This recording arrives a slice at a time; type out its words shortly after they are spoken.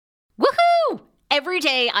Every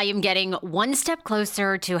day I am getting one step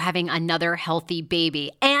closer to having another healthy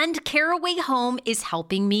baby, and Caraway Home is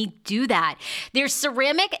helping me do that. Their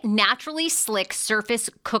ceramic, naturally slick surface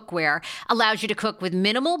cookware allows you to cook with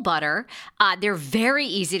minimal butter. They're very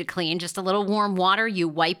easy to clean, just a little warm water, you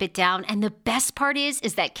wipe it down. And the best part is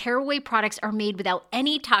that Caraway products are made without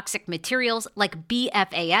any toxic materials like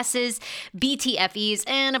BFASs, BTFEs,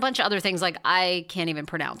 and a bunch of other things like I can't even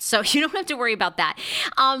pronounce. So you don't have to worry about that.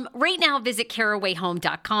 Right now, visit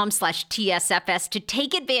carawayhome.com/TSFS to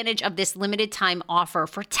take advantage of this limited time offer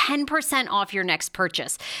for 10% off your next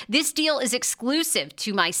purchase. This deal is exclusive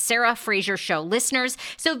to my Sarah Fraser Show listeners.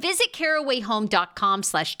 So visit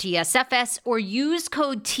carawayhome.com/TSFS or use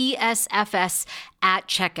code TSFS at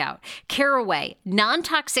checkout. Caraway,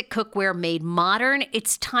 non-toxic cookware made modern.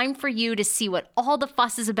 It's time for you to see what all the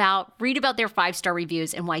fuss is about, read about their 5-star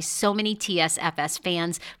reviews, and why so many TSFS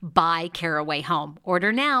fans buy Caraway Home.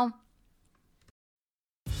 Order now.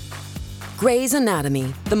 Grey's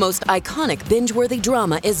Anatomy, the most iconic binge-worthy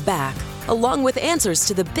drama, is back, along with answers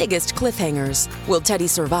to the biggest cliffhangers. Will Teddy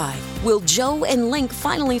survive? Will Joe and Link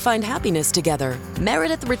finally find happiness together?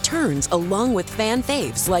 Meredith returns along with fan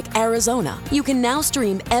faves like Arizona. You can now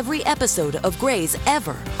stream every episode of Grey's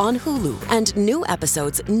ever on Hulu, and new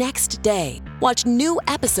episodes next day. Watch new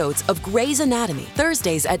episodes of Grey's Anatomy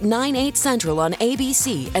Thursdays at 9/8 Central on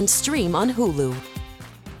ABC and stream on Hulu.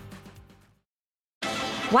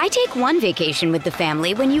 Why take one vacation with the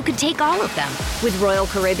family when you could take all of them? With Royal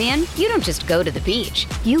Caribbean, you don't just go to the beach.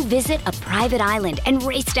 You visit a private island and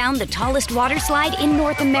race down the tallest water slide in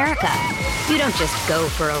North America. You don't just go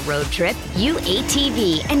for a road trip. You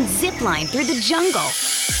ATV and zip line through the jungle.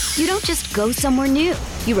 You don't just go somewhere new.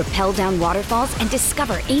 You rappel down waterfalls and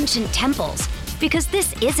discover ancient temples. Because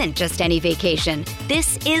this isn't just any vacation.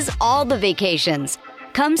 This is all the vacations.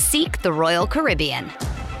 Come seek the Royal Caribbean.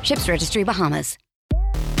 Ships Registry, Bahamas.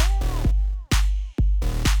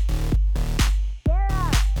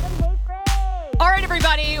 All right,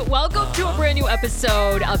 everybody, welcome to a brand new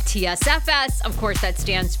episode of TSFS. Of course, that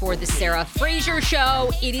stands for the Sarah Fraser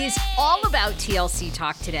Show. It is all about TLC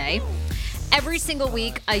talk today. Every single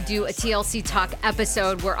week, I do a TLC talk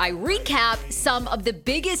episode where I recap some of the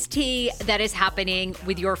biggest tea that is happening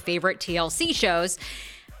with your favorite TLC shows.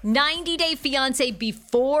 90 Day Fiance,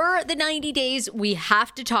 before the 90 days, we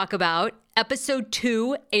have to talk about. Episode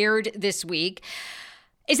 2 aired this week.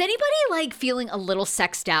 Is anybody feeling a little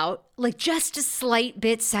sexed out? Just a slight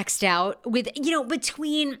bit sexed out with,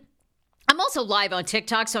 between, I'm also live on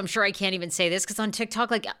TikTok, so I'm sure I can't even say this because on TikTok,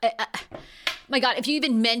 my God, if you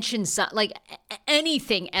even mention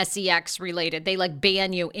anything SEX related, they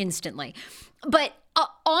ban you instantly. But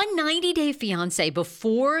on 90 Day Fiance,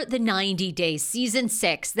 before the 90 days, season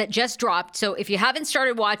 6 that just dropped. So if you haven't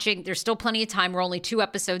started watching, there's still plenty of time. We're only 2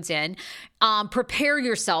 episodes in. Prepare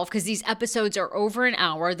yourself because these episodes are over an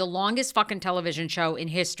hour, the longest fucking television show in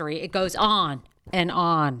history. It goes on and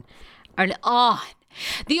on and on.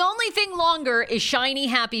 The only thing longer is Shiny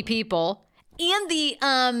Happy People and the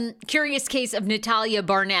Curious Case of Natalia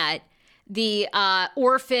Barnett, the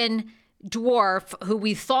orphan dwarf who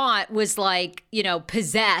we thought was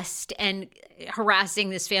possessed and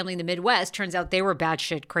harassing this family in the Midwest. Turns out they were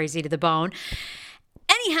batshit crazy to the bone.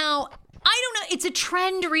 Anyhow, I don't know. It's a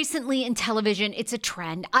trend recently in television. It's a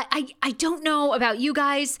trend. I don't know about you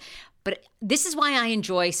guys, but this is why I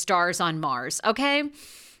enjoy Stars on Mars, okay?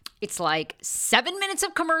 It's 7 minutes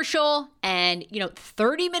of commercial and,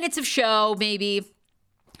 30 minutes of show maybe.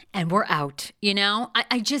 And we're out, these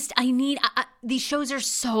shows are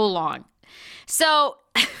so long. So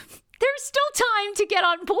there's still time to get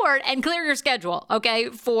on board and clear your schedule, okay,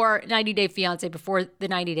 for 90 Day Fiance before the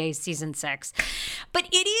 90 days season 6. But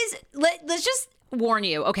it is, let's just warn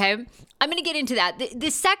you, okay? I'm going to get into that. The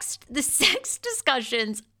sex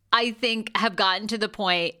discussions, I think, have gotten to the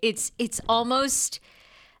point, it's almost,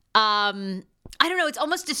 I don't know, it's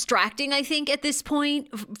almost distracting, I think, at this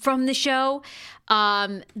point from the show.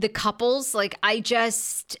 The couples,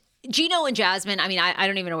 Gino and Jasmine, I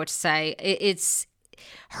don't even know what to say. It's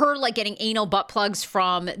her getting anal butt plugs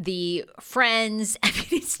from the friends.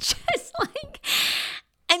 It's just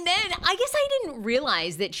and then I guess I didn't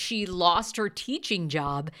realize that she lost her teaching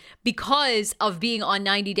job because of being on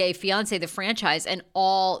 90 Day Fiance, the franchise, and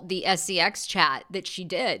all the SCX chat that she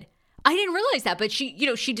did. I didn't realize that, but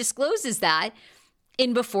she discloses that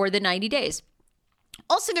in Before the 90 Days.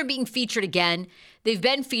 Also, they're being featured again. They've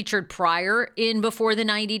been featured prior in Before the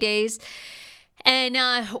 90 Days. And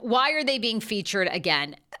why are they being featured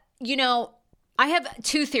again? I have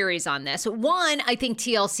 2 theories on this. One, I think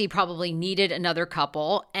TLC probably needed another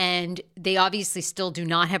couple, and they obviously still do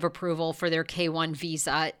not have approval for their K-1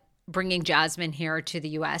 visa bringing Jasmine here to the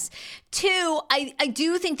U.S. Two, I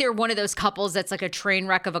do think they're one of those couples that's like a train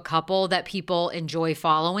wreck of a couple that people enjoy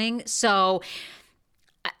following. So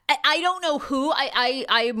I don't know who. I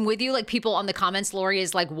am with you. Like, people on the comments, Lori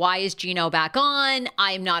is like, why is Gino back on?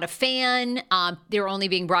 I'm not a fan. They're only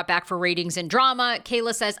being brought back for ratings and drama.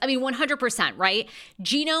 Kayla says, I mean, 100%, right?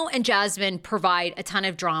 Gino and Jasmine provide a ton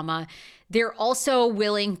of drama. They're also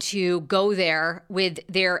willing to go there with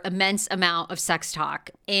their immense amount of sex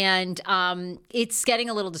talk. And it's getting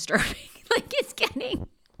a little disturbing.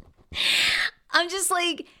 I'm just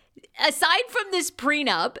like, aside from this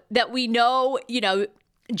prenup that we know,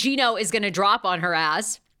 Gino is going to drop on her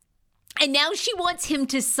ass. And now she wants him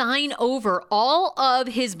to sign over all of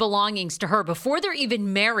his belongings to her before they're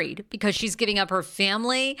even married, because she's giving up her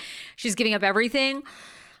family. She's giving up everything.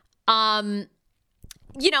 They're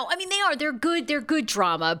good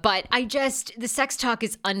drama, but the sex talk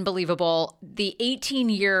is unbelievable. The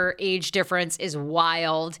 18-year age difference is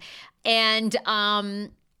wild. And,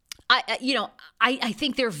 I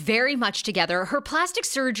think they're very much together. Her plastic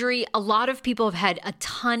surgery, a lot of people have had a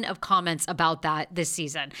ton of comments about that this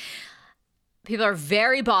season. People are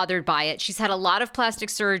very bothered by it. She's had a lot of plastic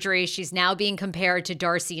surgery. She's now being compared to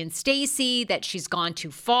Darcy and Stacey, that she's gone too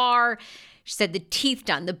far. She said the teeth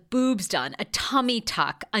done, the boobs done, a tummy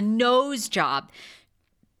tuck, a nose job.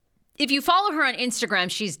 If you follow her on Instagram,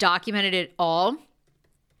 she's documented it all.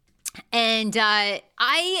 And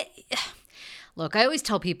Look, I always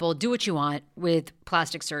tell people, do what you want with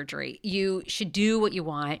plastic surgery. You should do what you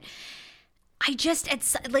want.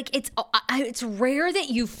 It's rare that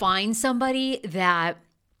you find somebody that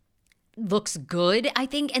looks good, I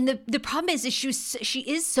think. And the problem is she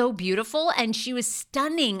is so beautiful, and she was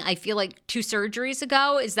stunning, I feel like, 2 surgeries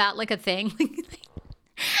ago. Is that like a thing? I don't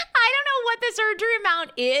know what the surgery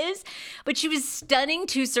amount is, but she was stunning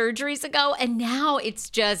 2 surgeries ago. And now it's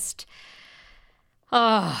just...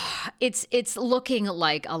 it's looking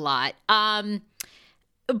like a lot.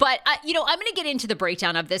 But I'm going to get into the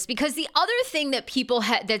breakdown of this, because the other thing that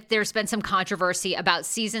that there's been some controversy about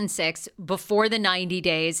season 6 before the 90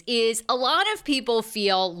 days is a lot of people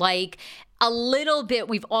feel like a little bit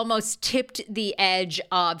we've almost tipped the edge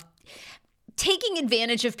of taking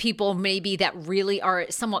advantage of people maybe that really are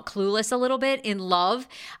somewhat clueless a little bit in love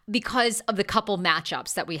because of the couple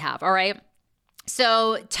matchups that we have. All right.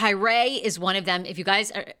 So Tyree is one of them. If you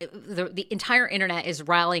guys, the entire internet is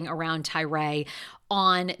rallying around Tyree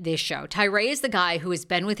on this show. Tyree is the guy who has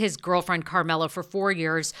been with his girlfriend Carmela for 4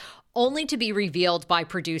 years, only to be revealed by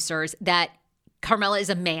producers that Carmela is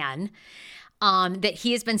a man that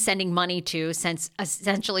he has been sending money to since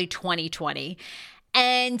essentially 2020.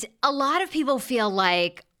 And a lot of people feel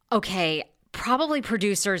like, okay, probably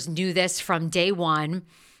producers knew this from day one.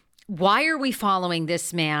 Why are we following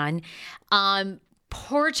this man?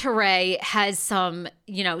 Poor Tyree has some,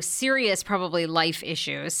 serious probably life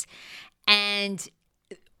issues. And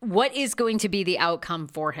what is going to be the outcome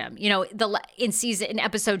for him? In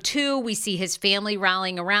episode 2, we see his family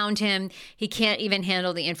rallying around him. He can't even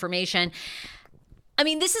handle the information. I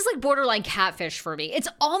mean, this is like borderline catfish for me. It's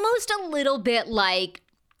almost a little bit like,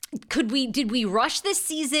 did we rush this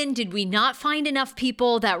season? Did we not find enough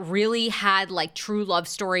people that really had like true love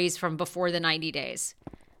stories from before the 90 days?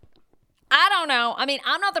 I don't know. I mean,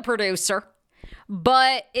 I'm not the producer,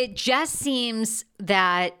 but it just seems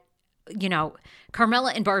that,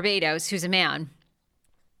 Carmela in Barbados, who's a man,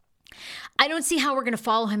 I don't see how we're going to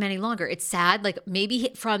follow him any longer. It's sad. Like,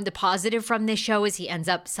 maybe from the positive from this show is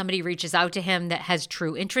somebody reaches out to him that has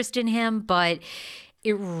true interest in him, but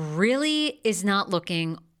it really is not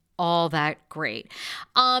looking all that great.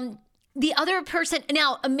 The other person,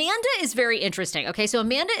 now Amanda is very interesting. Okay, so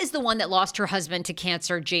Amanda is the one that lost her husband to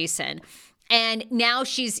cancer, Jason. And now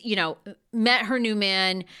she's, met her new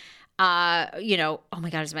man, oh my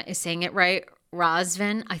God, is I saying it right?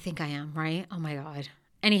 Razvan? I think I am, right? Oh my God.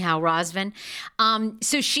 Anyhow, Razvan.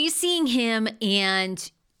 So she's seeing him,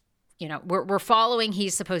 and we're following.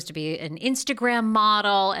 He's supposed to be an Instagram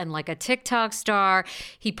model and like a TikTok star.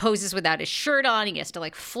 He poses without his shirt on. He has to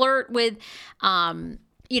like flirt with,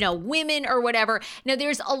 women or whatever. Now,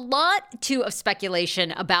 there's a lot of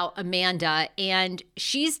speculation about Amanda, and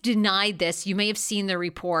she's denied this. You may have seen the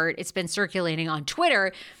report. It's been circulating on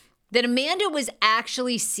Twitter that Amanda was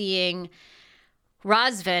actually seeing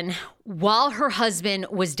Razvan while her husband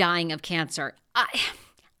was dying of cancer.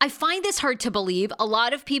 I find this hard to believe. A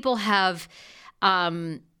lot of people have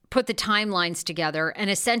put the timelines together and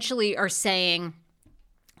essentially are saying,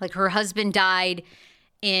 like, her husband died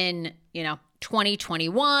in,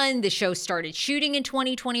 2021. The show started shooting in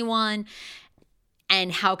 2021.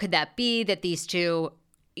 And how could that be that these two,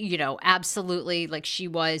 absolutely, like she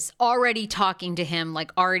was already talking to him,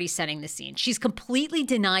 like already setting the scene. She's completely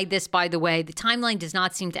denied this, by the way. The timeline does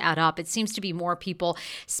not seem to add up. It seems to be more people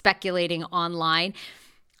speculating online.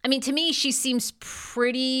 I mean, to me, she seems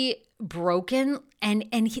pretty broken, and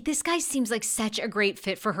this guy seems like such a great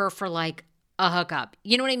fit for her for like a hookup.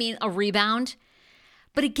 You know what I mean? A rebound.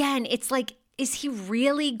 But again, it's like, is he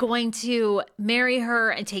really going to marry her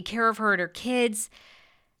and take care of her and her kids?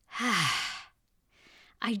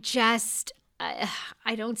 I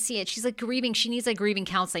don't see it. She's like grieving. She needs like grieving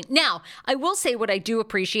counseling. Now, I will say what I do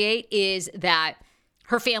appreciate is that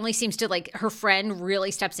her family seems to like, her friend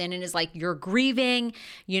really steps in and is like, you're grieving,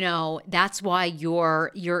 that's why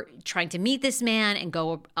you're trying to meet this man and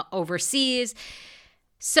go overseas.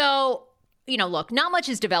 So, look, not much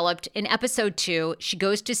is developed. In episode 2, she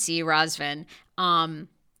goes to see Razvan.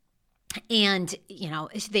 And,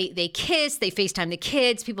 they kiss, they FaceTime the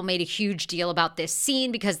kids. People made a huge deal about this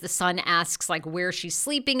scene because the son asks like where she's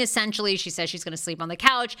sleeping, essentially. She says she's going to sleep on the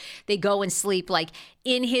couch. They go and sleep like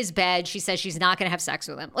in his bed. She says she's not going to have sex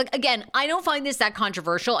with him. Like, again, I don't find this that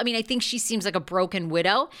controversial. I mean, I think she seems like a broken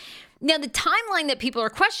widow. Now, the timeline that people are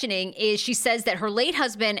questioning is she says that her late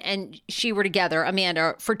husband and she were together,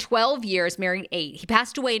 Amanda, for 12 years, married 8. He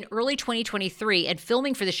passed away in early 2023, and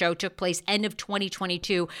filming for the show took place end of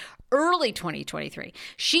 2022, early 2023.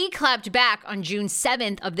 She clapped back on June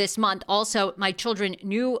 7th of this month. Also, my children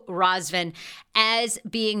knew Razvan as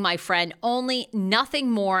being my friend, only nothing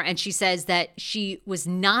more. And she says that she was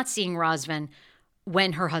not seeing Razvan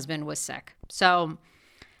when her husband was sick. So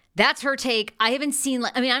that's her take. I haven't seen,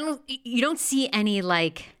 you don't see any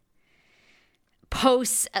like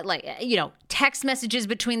posts, like, text messages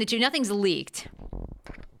between the two. Nothing's leaked.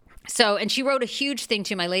 So, and she wrote a huge thing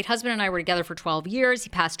too. My late husband and I were together for 12 years. He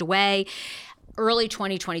passed away early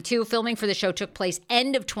 2022. Filming for the show took place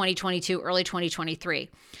end of 2022, early 2023.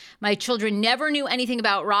 My children never knew anything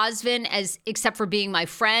about Razvan except for being my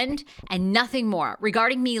friend and nothing more.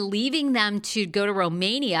 Regarding me leaving them to go to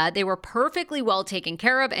Romania, they were perfectly well taken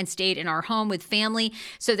care of and stayed in our home with family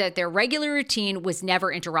so that their regular routine was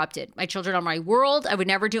never interrupted. My children are my world. I would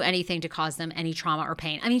never do anything to cause them any trauma or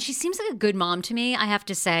pain. I mean, she seems like a good mom to me, I have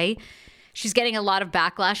to say. She's getting a lot of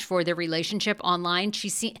backlash for their relationship online.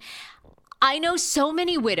 I know so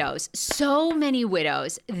many widows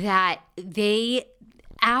that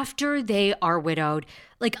after they are widowed,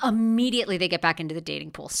 like immediately they get back into the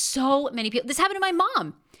dating pool. So many people. This happened to my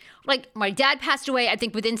mom. Like my dad passed away, I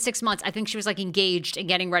think within 6 months, I think she was like engaged and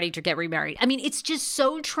getting ready to get remarried. I mean, it's just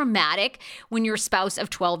so traumatic when your spouse of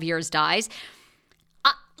 12 years dies.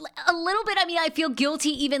 A little bit, I feel guilty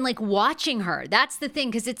even like watching her. That's the thing,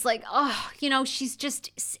 because it's like, she's just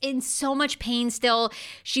in so much pain still.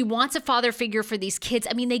 She wants a father figure for these kids.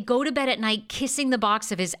 I mean, they go to bed at night kissing the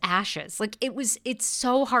box of his ashes. Like it's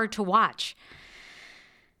so hard to watch.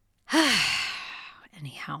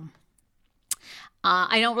 Anyhow.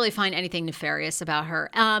 I don't really find anything nefarious about her.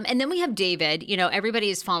 And then we have David. Everybody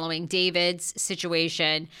is following David's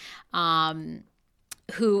situation.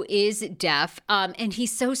 Who is deaf, and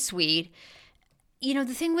he's so sweet. The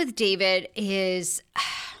thing with David is,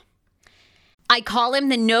 I call him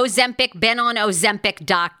the no-Zempic, been on Ozempic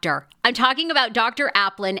doctor. I'm talking about Dr.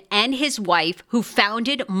 Applin and his wife who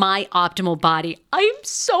founded My Optimal Body. I am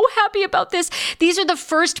so happy about this. These are the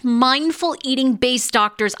first mindful eating-based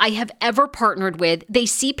doctors I have ever partnered with. They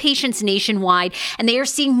see patients nationwide, and they are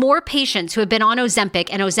seeing more patients who have been on Ozempic,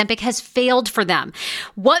 and Ozempic has failed for them.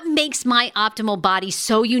 What makes My Optimal Body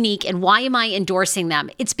so unique, and why am I endorsing them?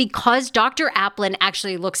 It's because Dr. Applin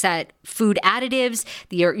actually looks at food additives,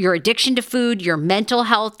 your addiction to food, your mental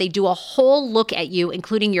health. They do a whole look at you,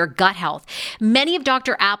 including your gut health. Many of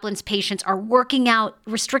Dr. Applin's patients are working out,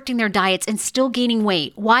 restricting their diets, and still gaining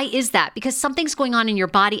weight. Why is that? Because something's going on in your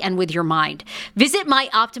body and with your mind. Visit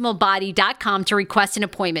myoptimalbody.com to request an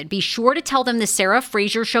appointment. Be sure to tell them the Sarah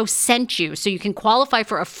Fraser Show sent you so you can qualify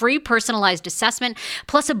for a free personalized assessment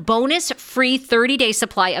plus a bonus free 30-day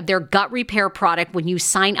supply of their gut repair product when you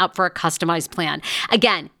sign up for a customized plan.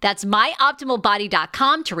 Again, that's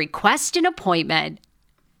myoptimalbody.com to request an appointment.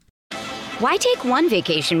 Why take one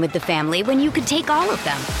vacation with the family when you could take all of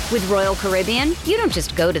them? With Royal Caribbean, you don't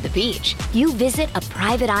just go to the beach. You visit a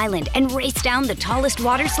private island and race down the tallest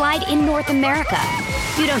water slide in North America.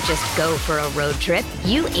 You don't just go for a road trip.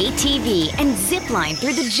 You ATV and zip line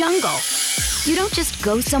through the jungle. You don't just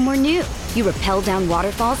go somewhere new. You rappel down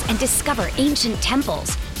waterfalls and discover ancient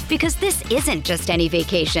temples. Because this isn't just any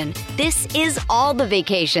vacation. This is all the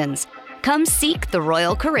vacations. Come seek the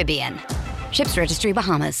Royal Caribbean. Ships Registry,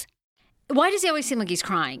 Bahamas. Why does he always seem like he's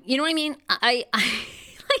crying? You know what I mean? I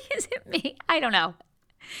like, is it me? I don't know.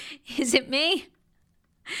 Is it me?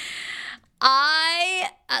 I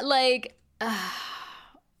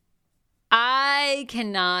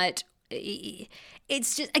cannot.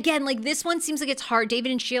 It's just, again, like this one seems like it's hard.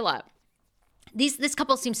 David and Sheila. This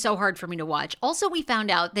couple seems so hard for me to watch. Also, we found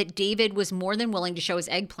out that David was more than willing to show his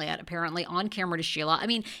eggplant, apparently, on camera to Sheila. I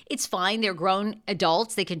mean, it's fine. They're grown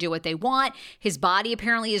adults. They can do what they want. His body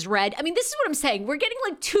apparently is red. I mean, this is what I'm saying. We're getting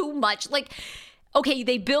like too much. Like, okay,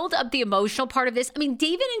 they build up the emotional part of this. I mean,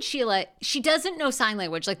 David and Sheila, she doesn't know sign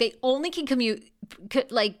language. Like, they only can communicate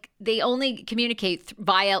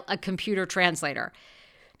via a computer translator.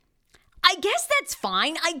 I guess that's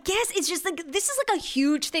fine. I guess it's just like, this is like a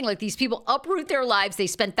huge thing. Like, these people uproot their lives. They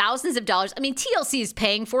spend thousands of dollars. I mean, TLC is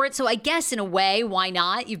paying for it. So I guess in a way, why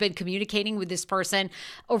not? You've been communicating with this person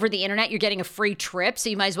over the internet. You're getting a free trip.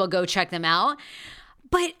 So you might as well go check them out.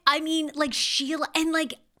 But I mean, like Sheila, and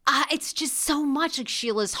like, it's just so much. Like,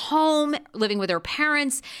 Sheila's home, living with her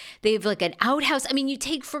parents. They have like an outhouse. I mean, you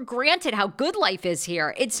take for granted how good life is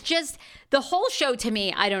here. It's just the whole show to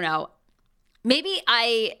me. I don't know. Maybe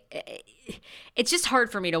it's just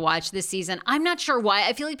hard for me to watch this season. I'm not sure why.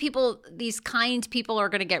 I feel like these kind people are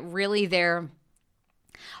going to get really their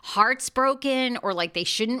hearts broken, or like they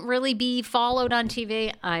shouldn't really be followed on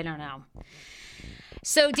TV. I don't know.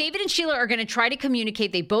 So David and Sheila are going to try to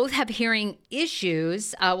communicate. They both have hearing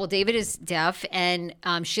issues. Well, David is deaf and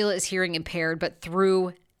Sheila is hearing impaired, but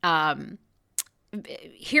through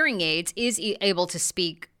hearing aids is able to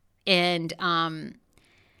speak. And,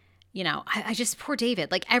 I just, poor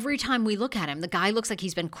David, like every time we look at him, the guy looks like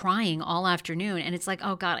he's been crying all afternoon. And it's like,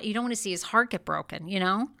 oh God, you don't want to see his heart get broken,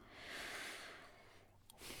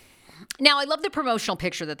 Now, I love the promotional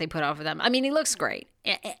picture that they put out for them. I mean, he looks great.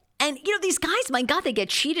 And, these guys, my God, they get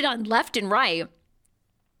cheated on left and right.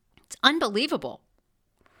 It's unbelievable.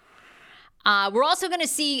 We're also going to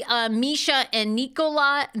see Misha and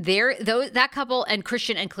Nicola, that couple, and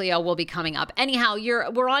Christian and Cleo will be coming up. Anyhow,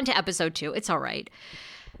 we're on to episode 2. It's all right.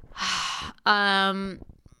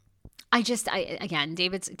 Again,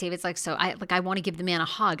 David's like, so I want to give the man a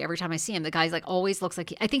hug every time I see him. The guy's like always looks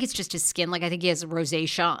like, I think it's just his skin. Like, I think he has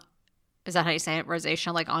rosacea. Is that how you say it?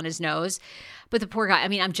 Rosacea, like on his nose. But the poor guy, I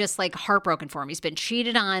mean, I'm just like heartbroken for him. He's been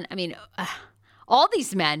cheated on. I mean, all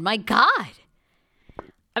these men, my God.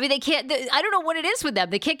 I mean, they can't, I don't know what it is with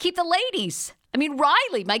them. They can't keep the ladies. I mean,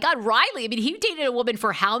 Riley, my God, Riley. I mean, he dated a woman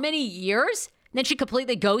for how many years? And then she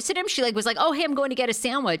completely ghosted him. She was like, oh, hey, I'm going to get a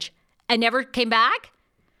sandwich, and never came back.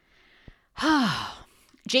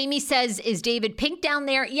 Jamie says, is David pink down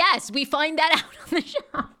there? Yes, we find that out on the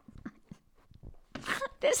show.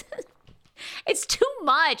 It's too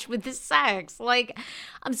much with the sex. Like,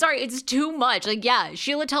 I'm sorry, it's too much. Like, yeah,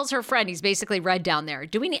 Sheila tells her friend he's basically red down there.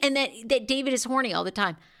 And that David is horny all the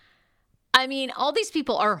time. I mean, all these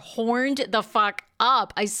people are horned the fuck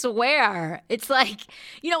up. I swear. It's like,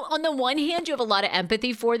 on the one hand, you have a lot of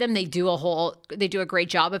empathy for them. They do a great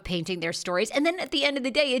job of painting their stories. And then at the end of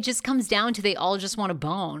the day, it just comes down to they all just want a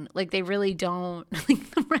bone. Like, they really don't. Like,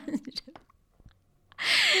 the rest.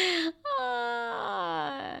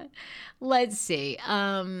 Let's see.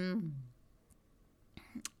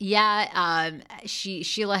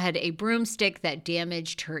 Sheila had a broomstick that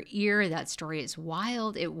damaged her ear. That story is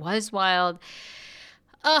wild. It was wild.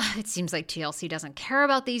 It seems like TLC doesn't care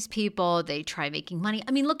about these people. They try making money.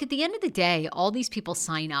 I mean, look, at the end of the day, all these people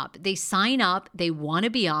sign up. They sign up. They want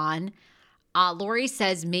to be on. Lori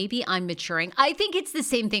says, maybe I'm maturing. I think it's the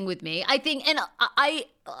same thing with me. I think, and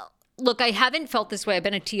look, I haven't felt this way. I've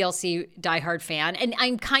been a TLC diehard fan, and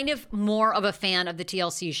I'm kind of more of a fan of the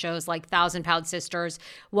TLC shows like 1,000 Pound Sisters,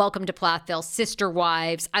 Welcome to Plathville, Sister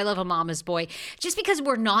Wives, I Love a Mama's Boy, just because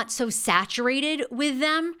we're not so saturated with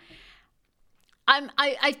them.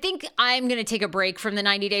 I think I'm going to take a break from the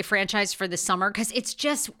 90-day franchise for the summer because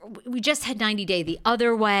we just had 90 Day the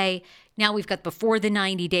other way. Now we've got Before the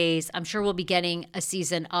 90 Days. I'm sure we'll be getting a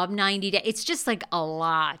season of 90 Day. It's just like a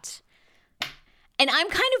lot. And I'm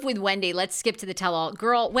kind of with Wendy. Let's skip to the tell-all.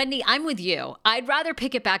 Girl, Wendy, I'm with you. I'd rather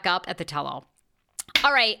pick it back up at the tell-all.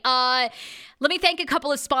 All right. Let me thank a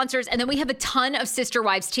couple of sponsors, and then we have a ton of Sister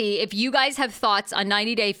Wives tea. If you guys have thoughts on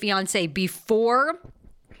 90 Day Fiance before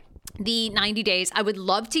the 90 days, I would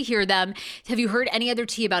love to hear them. Have you heard any other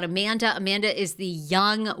tea about Amanda? Amanda is the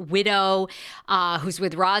young widow who's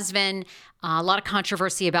with Rosvin. A lot of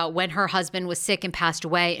controversy about when her husband was sick and passed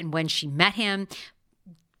away and when she met him.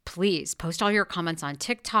 Please post all your comments on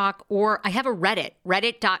TikTok, or I have a Reddit,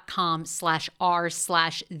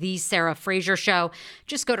 reddit.com/r/The Sarah Fraser Show.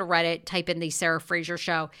 Just go to Reddit, type in The Sarah Fraser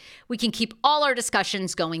Show. We can keep all our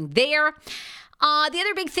discussions going there. The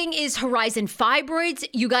other big thing is Horizon Fibroids.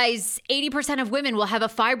 You guys, 80% of women will have a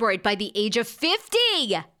fibroid by the age of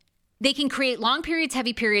 50. They can create long periods,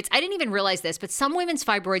 heavy periods. I didn't even realize this, but some women's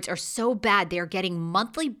fibroids are so bad they are getting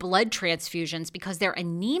monthly blood transfusions because they're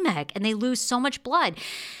anemic and they lose so much blood.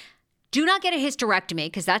 Do not get a hysterectomy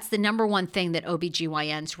because that's the number one thing that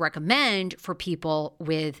OBGYNs recommend for people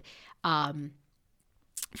with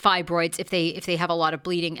fibroids if they have a lot of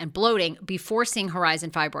bleeding and bloating before seeing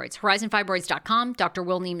Horizon Fibroids. HorizonFibroids.com. Dr.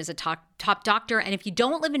 Will Neem is a top doctor. And if you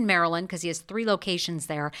don't live in Maryland, because he has 3 locations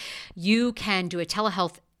there, you can do a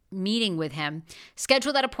telehealth meeting with him.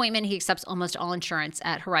 Schedule that appointment. He accepts almost all insurance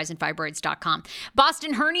at horizonfibroids.com.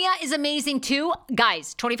 Boston hernia is amazing too.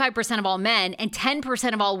 Guys, 25% of all men and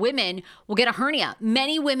 10% of all women will get a hernia.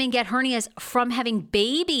 Many women get hernias from having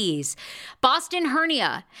babies. Boston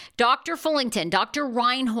hernia, Dr. Fullington, Dr.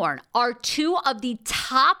 Reinhorn are 2 of the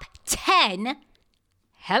top 10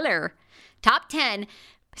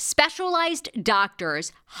 specialized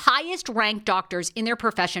doctors, highest ranked doctors in their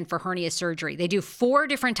profession for hernia surgery. They do 4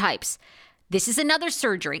 different types. This is another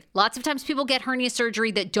surgery. Lots of times people get hernia surgery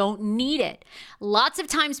that don't need it. Lots of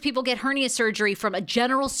times people get hernia surgery from a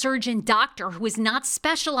general surgeon doctor who is not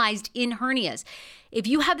specialized in hernias. If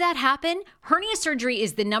you have that happen, hernia surgery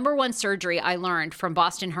is the number one surgery I learned from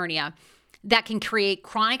Boston Hernia that can create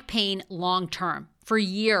chronic pain long-term for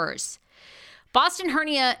years.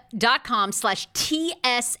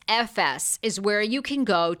 BostonHernia.com/TSFS is where you can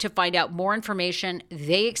go to find out more information.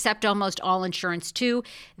 They accept almost all insurance too.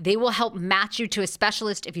 They will help match you to a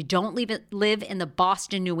specialist if you don't live in the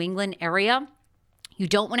Boston, New England area. You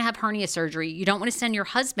don't want to have hernia surgery. You don't want to send your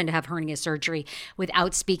husband to have hernia surgery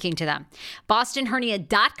without speaking to them.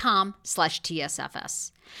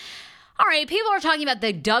 BostonHernia.com/TSFS. All right, people are talking about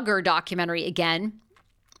the Duggar documentary again.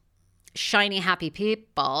 Shiny Happy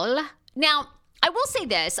People. Now, I will say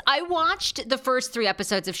this. I watched the first 3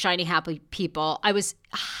 episodes of Shiny Happy People. I was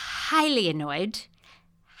highly annoyed,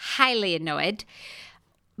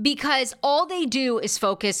 because all they do is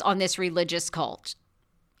focus on this religious cult,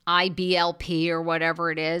 IBLP or whatever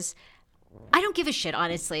it is. I don't give a shit,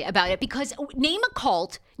 honestly, about it, because name a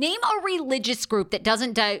cult, name a religious group that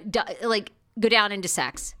doesn't go down into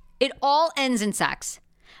sex. It all ends in sex.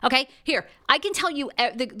 Okay? Here, I can tell you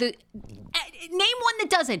name one that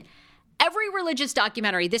doesn't. Every religious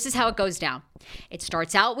documentary, this is how it goes down. It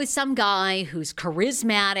starts out with some guy who's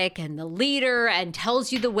charismatic and the leader and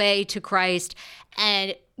tells you the way to Christ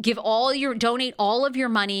and donate all of your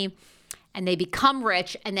money, and they become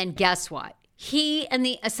rich. And then guess what? He and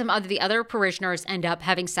some of the other parishioners end up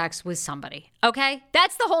having sex with somebody. Okay?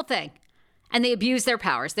 That's the whole thing. And they abuse their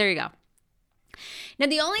powers. There you go. Now,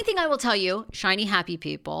 the only thing I will tell you, Shiny Happy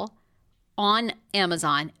People on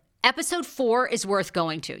Amazon, Episode 4 is worth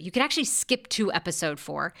going to. You can actually skip to episode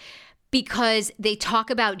 4 because they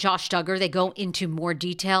talk about Josh Duggar. They go into more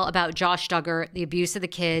detail about Josh Duggar, the abuse of the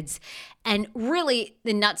kids, and really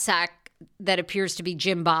the nutsack that appears to be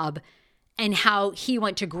Jim Bob, and how he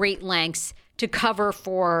went to great lengths to cover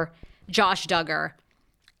for Josh Duggar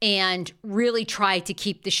and really tried to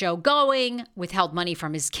keep the show going, withheld money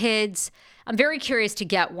from his kids. I'm very curious to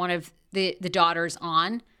get one of the daughters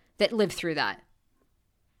on that lived through that.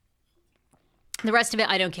 The rest of it,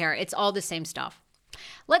 I don't care. It's all the same stuff.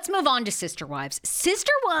 Let's move on to Sister Wives.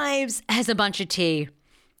 Sister Wives has a bunch of tea.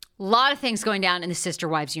 A lot of things going down in the Sister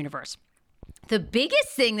Wives universe. The biggest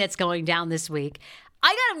thing that's going down this week, I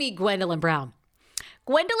got to meet Gwendolyn Brown.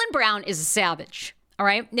 Gwendolyn Brown is a savage, all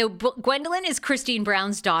right? Now, Gwendolyn is Christine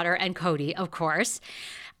Brown's daughter and Kody, of course.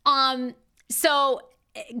 So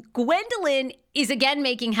Gwendolyn is again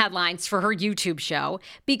making headlines for her YouTube show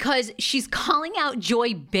because she's calling out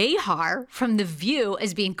Joy Behar from The View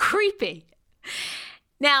as being creepy.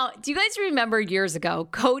 Now, do you guys remember years ago,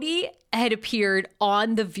 Kody had appeared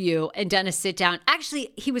on The View and done a sit down.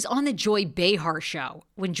 Actually, he was on the Joy Behar show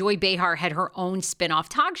when Joy Behar had her own spinoff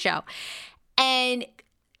talk show. And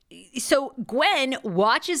so Gwen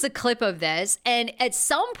watches a clip of this, and at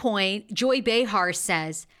some point, Joy Behar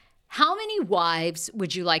says, "How many wives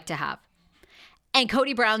would you like to have?" And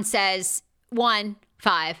Kody Brown says, 1,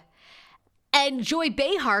 5. And Joy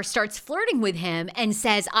Behar starts flirting with him and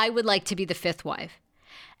says, "I would like to be the 5th wife."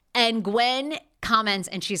 And Gwen comments,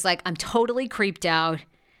 and she's like, "I'm totally creeped out.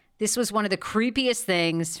 This was one of the creepiest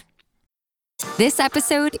things." This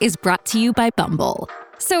episode is brought to you by Bumble.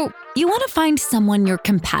 So, you want to find someone you're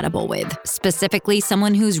compatible with, specifically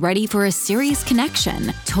someone who's ready for a serious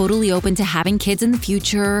connection, totally open to having kids in the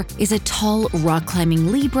future, is a tall,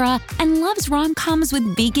 rock-climbing Libra, and loves rom-coms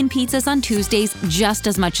with vegan pizzas on Tuesdays just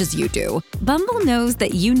as much as you do. Bumble knows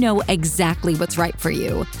that you know exactly what's right for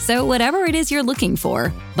you. So whatever it is you're looking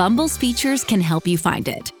for, Bumble's features can help you find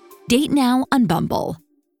it. Date now on Bumble.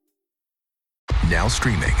 Now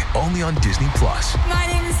streaming only on Disney+. My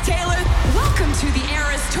name is Taylor. Welcome to the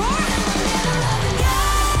Eras Tour.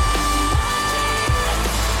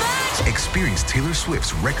 Experience Taylor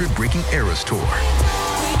Swift's record-breaking Eras Tour.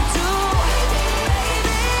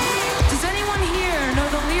 Does anyone here know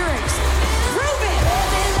the lyrics? Prove it!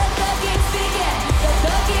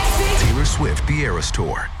 Taylor Swift The Eras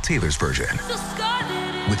Tour, Taylor's version,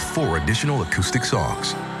 with 4 additional acoustic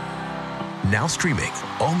songs. Now streaming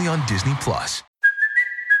only on Disney+.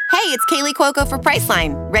 Hey, it's Kaylee Cuoco for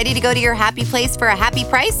Priceline. Ready to go to your happy place for a happy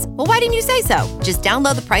price? Well, why didn't you say so? Just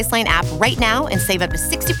download the Priceline app right now and save up to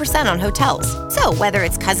 60% on hotels. So whether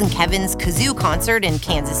it's Cousin Kevin's Kazoo Concert in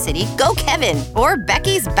Kansas City, go Kevin, or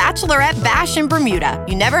Becky's Bachelorette Bash in Bermuda,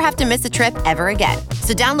 you never have to miss a trip ever again.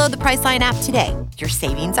 So download the Priceline app today. Your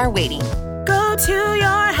savings are waiting. Go to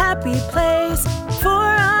your happy place for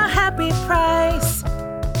a happy price.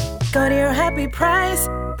 Go to your happy price,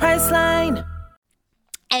 Priceline.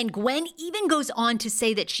 And Gwen even goes on to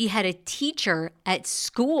say that she had a teacher at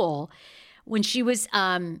school when she was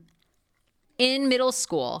in middle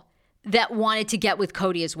school that wanted to get with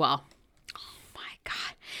Kody as well. Oh my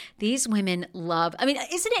God. These women love, I mean,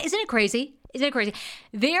 isn't it crazy? Isn't it crazy?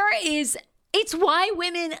 It's why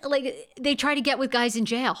women, they try to get with guys in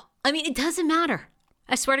jail. I mean, it doesn't matter.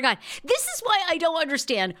 I swear to God. This is why I don't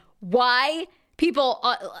understand why people,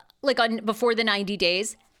 before the 90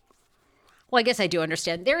 days, well, I guess I do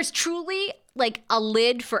understand. There is truly a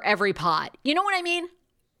lid for every pot. You know what I mean?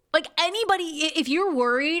 Anybody, if you're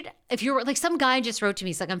worried, some guy just wrote to me,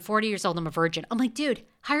 he's like, I'm 40 years old, I'm a virgin. I'm like, dude,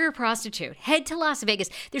 hire a prostitute. Head to Las Vegas.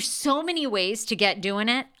 There's so many ways to get doing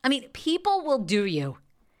it. I mean, people will do you.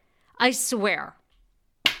 I swear.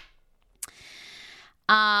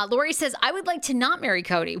 Lori says, I would like to not marry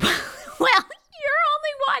Kody. Well, you're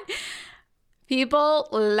only one. People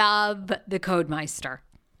love the Codemeister.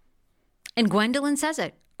 And Gwendolyn says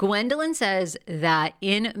it. Gwendolyn says that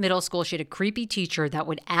in middle school, she had a creepy teacher that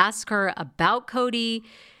would ask her about Kody,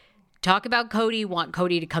 talk about Kody, want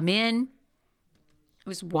Kody to come in. It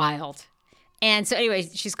was wild. And so anyway,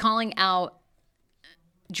 she's calling out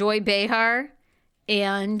Joy Behar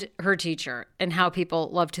and her teacher and how people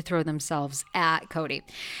love to throw themselves at Kody.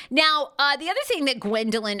 Now, the other thing that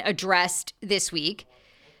Gwendolyn addressed this week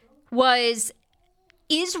was,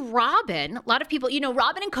 is Robin, a lot of people,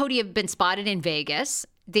 Robin and Kody have been spotted in Vegas.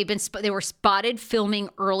 They were spotted filming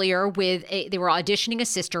earlier they were auditioning a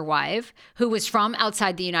sister wife who was from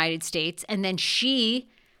outside the United States. And then she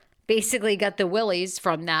basically got the willies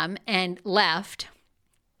from them and left.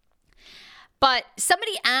 But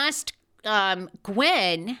somebody asked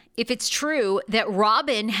Gwen if it's true that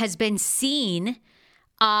Robin has been seen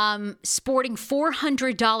sporting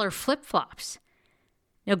 $400 flip-flops.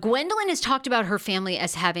 Now, Gwendolyn has talked about her family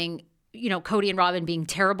as having, Kody and Robin being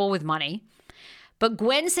terrible with money. But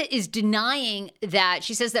Gwen is denying that.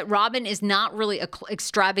 She says that Robin is not really an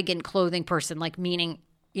extravagant clothing person, meaning,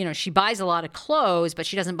 she buys a lot of clothes, but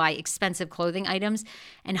she doesn't buy expensive clothing items,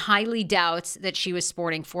 and highly doubts that she was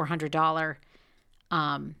sporting $400,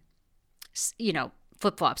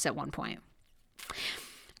 flip-flops at one point.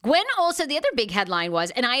 Gwen also, the other big headline was,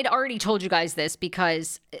 and I had already told you guys this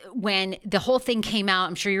because when the whole thing came out,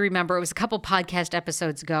 I'm sure you remember, it was a couple podcast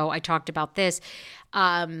episodes ago, I talked about this.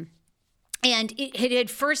 And it had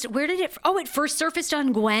first, it first surfaced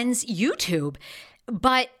on Gwen's YouTube.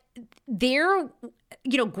 But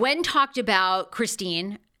Gwen talked about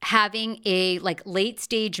Christine having a late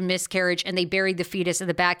stage miscarriage, and they buried the fetus in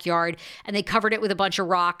the backyard and they covered it with a bunch of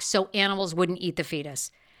rocks so animals wouldn't eat the fetus.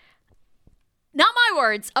 Not my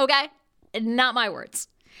words, okay? Not my words.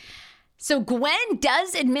 So Gwen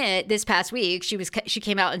does admit this past week, she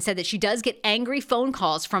came out and said that she does get angry phone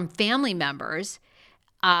calls from family members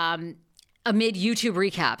amid YouTube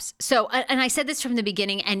recaps. So, and I said this from the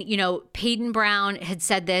beginning, and, Peyton Brown had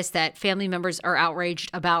said this, that family members are outraged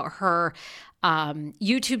about her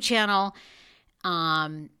YouTube channel.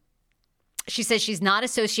 She says she's not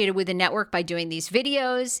associated with the network by doing these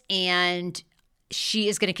videos, and she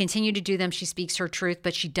is going to continue to do them. She speaks her truth,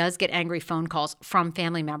 but she does get angry phone calls from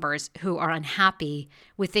family members who are unhappy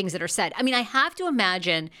with things that are said. I mean, I have to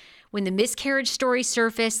imagine when the miscarriage story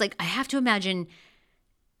surfaced, I have to imagine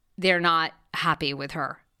they're not happy with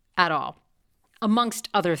her at all, amongst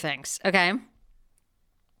other things, okay?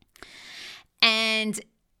 And,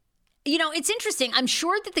 it's interesting. I'm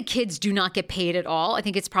sure that the kids do not get paid at all. I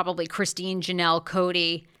think it's probably Christine, Janelle,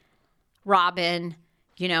 Kody, Robin,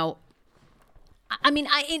 in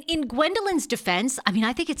Gwendolyn's defense,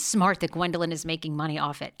 I think it's smart that Gwendolyn is making money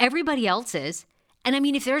off it. Everybody else is. And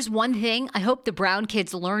if there's one thing, I hope the Brown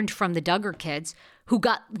kids learned from the Duggar kids who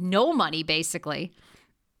got no money, basically.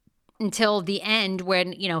 until the end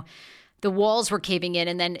when, the walls were caving in,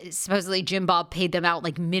 and then supposedly Jim Bob paid them out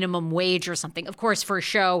like minimum wage or something, of course, for a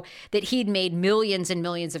show that he'd made millions and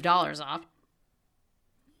millions of dollars off.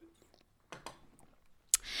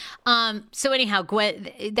 So anyhow,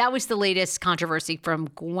 that was the latest controversy from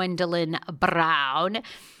Gwendolyn Brown.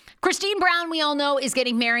 Christine Brown, we all know, is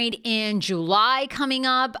getting married in July coming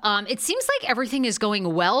up. It seems like everything is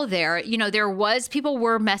going well there. People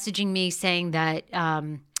were messaging me saying that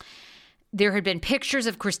there had been pictures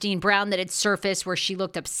of Christine Brown that had surfaced where she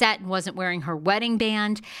looked upset and wasn't wearing her wedding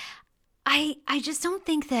band. I just don't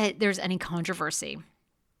think that there's any controversy.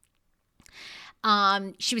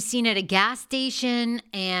 She was seen at a gas station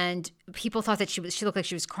and people thought that she looked like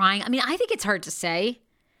she was crying. I mean, I think it's hard to say.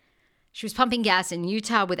 She was pumping gas in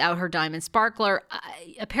Utah without her diamond sparkler.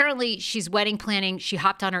 Apparently, she's wedding planning. She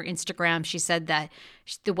hopped on her Instagram. She said that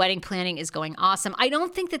the wedding planning is going awesome. I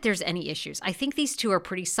don't think that there's any issues. I think these two are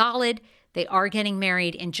pretty solid. They are getting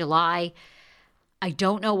married in July. I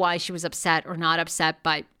don't know why she was upset or not upset,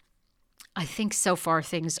 but I think so far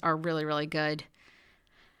things are really, really good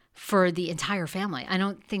for the entire family. I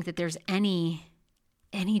don't think that there's any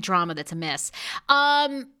drama that's amiss.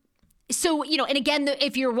 So, and again,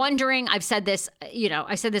 if you're wondering, I've said this,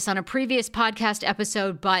 I said this on a previous podcast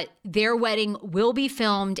episode, but their wedding will be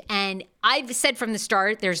filmed. And I've said from the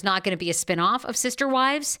start, there's not going to be a spinoff of Sister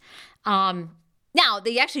Wives. Now,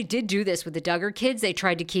 they actually did do this with the Duggar kids. They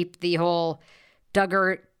tried to keep the whole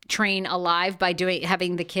Duggar train alive by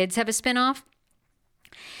having the kids have a spinoff.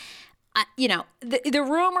 The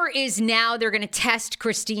rumor is now they're going to test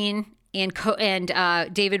Christine and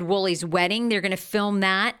David Woolley's wedding. They're going to film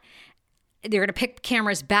that. They're going to pick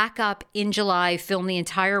cameras back up in July, film the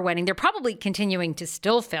entire wedding. They're probably continuing to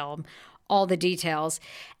still film all the details.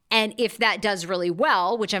 And if that does really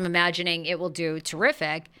well, which I'm imagining it will do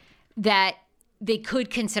terrific, that they could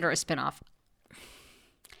consider a spinoff.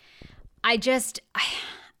 I just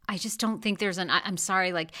don't think there's I'm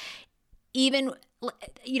sorry, even,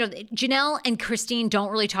 Janelle and Christine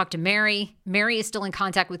don't really talk to Mary. Mary is still in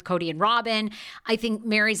contact with Kody and Robin. I think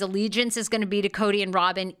Mary's allegiance is going to be to Kody and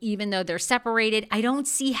Robin, even though they're separated. I don't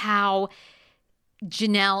see how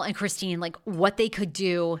Janelle and Christine, what they could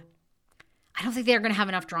do. I don't think they're going to have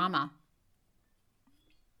enough drama.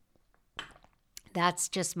 That's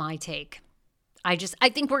just my take. I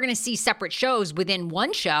think we're going to see separate shows within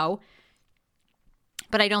one show,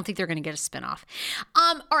 but I don't think they're going to get a spinoff.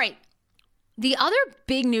 All right. The other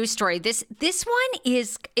big news story, this one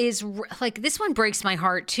is this one breaks my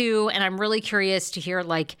heart too, and I'm really curious to hear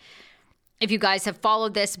if you guys have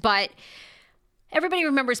followed this, but everybody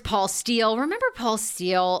remembers Paul Steele. Remember Paul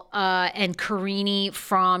Steele and Karine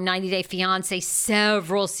from 90 Day Fiance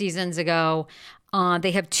several seasons ago?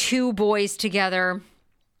 They have 2 boys together.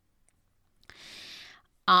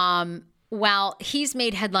 Well, he's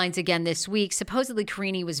made headlines again this week. Supposedly,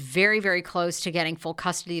 Karine was very, very close to getting full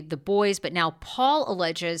custody of the boys, but now Paul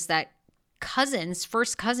alleges that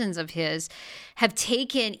first cousins of his, have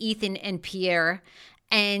taken Ethan and Pierre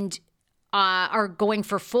and are going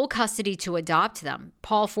for full custody to adopt them.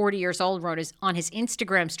 Paul, 40 years old, wrote on his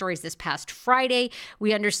Instagram stories this past Friday,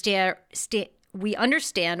 we understand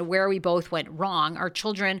where we both went wrong. Our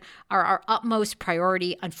children are our utmost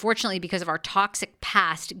priority. Unfortunately, because of our toxic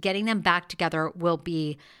past, getting them back together will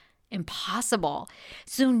be impossible.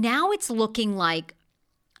 So now it's looking like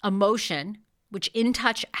Emotion, which In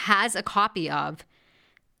Touch has a copy of,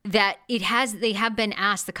 that they have been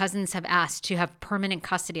asked, the cousins have asked to have permanent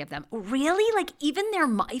custody of them. Really? Even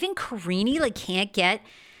Karine can't get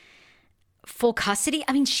full custody?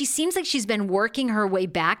 I mean, she seems like she's been working her way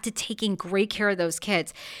back to taking great care of those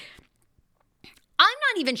kids. I'm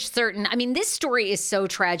not even certain. I mean, this story is so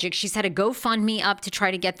tragic. She's had a GoFundMe up to try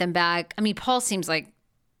to get them back. I mean, Paul seems like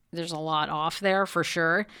there's a lot off there for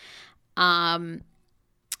sure.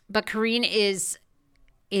 But Karine is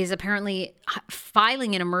apparently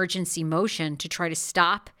filing an emergency motion to try to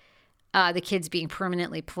stop the kids being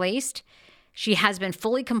permanently placed. She has been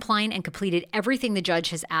fully compliant and completed everything the judge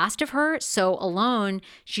has asked of her. So alone,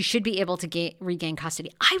 she should be able to regain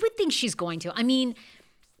custody. I would think she's going to. I mean,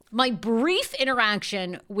 my brief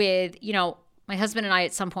interaction with, my husband and I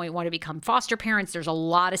at some point want to become foster parents. There's a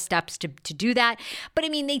lot of steps to do that. But I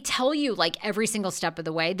mean, they tell you every single step of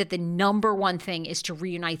the way that the number one thing is to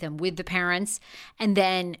reunite them with the parents and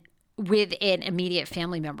then with an immediate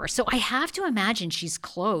family member. So I have to imagine she's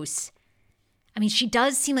close. I mean, she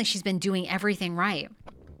does seem like she's been doing everything right.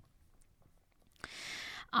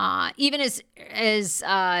 Even as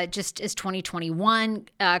 2021,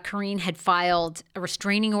 Karine had filed a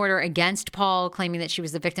restraining order against Paul, claiming that she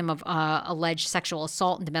was the victim of alleged sexual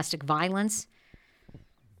assault and domestic violence.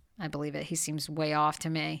 I believe it. He seems way off to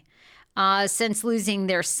me. Since losing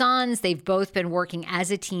their sons, they've both been working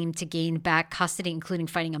as a team to gain back custody, including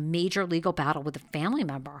fighting a major legal battle with a family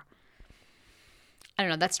member. I don't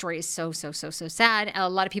know. That story is so sad. A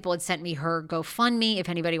lot of people had sent me her GoFundMe. If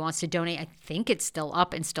anybody wants to donate, I think it's still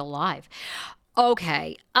up and still live.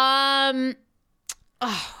 Okay. All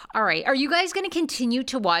right. Are you guys going to continue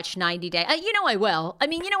to watch 90 Day? You know I will. I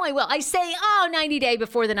will. I say, 90 Day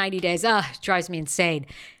before the 90 days. It drives me insane.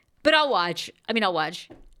 But I'll watch. I'll watch.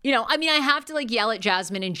 I have to yell at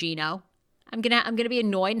Jasmine and Gino. I'm gonna be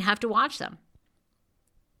annoyed and have to watch them.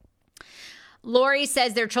 Lori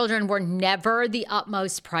says their children were never the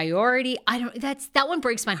utmost priority. That one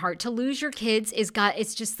breaks my heart. To lose your kids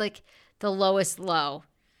it's just like the lowest low.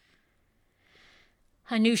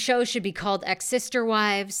 A new show should be called Ex-Sister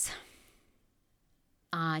Wives.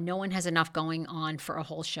 No one has enough going on for a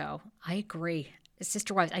whole show. I agree.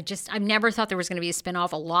 Sister Wives, I've never thought there was going to be a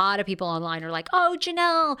spinoff. A lot of people online are like, oh,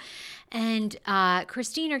 Janelle and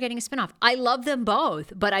Christine are getting a spinoff. I love them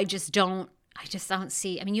both, but I just don't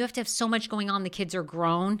see. You have to have so much going on. The kids are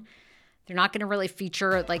grown. They're not going to really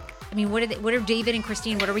feature what are David and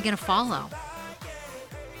Christine? What are we going to follow?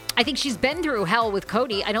 I think she's been through hell with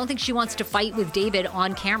Kody. I don't think she wants to fight with David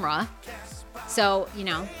on camera. So,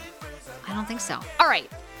 I don't think so. All right.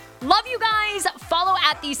 Love you guys. Follow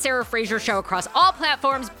at The Sarah Fraser Show across all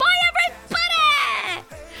platforms. Bye, everybody.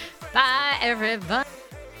 Bye, everybody.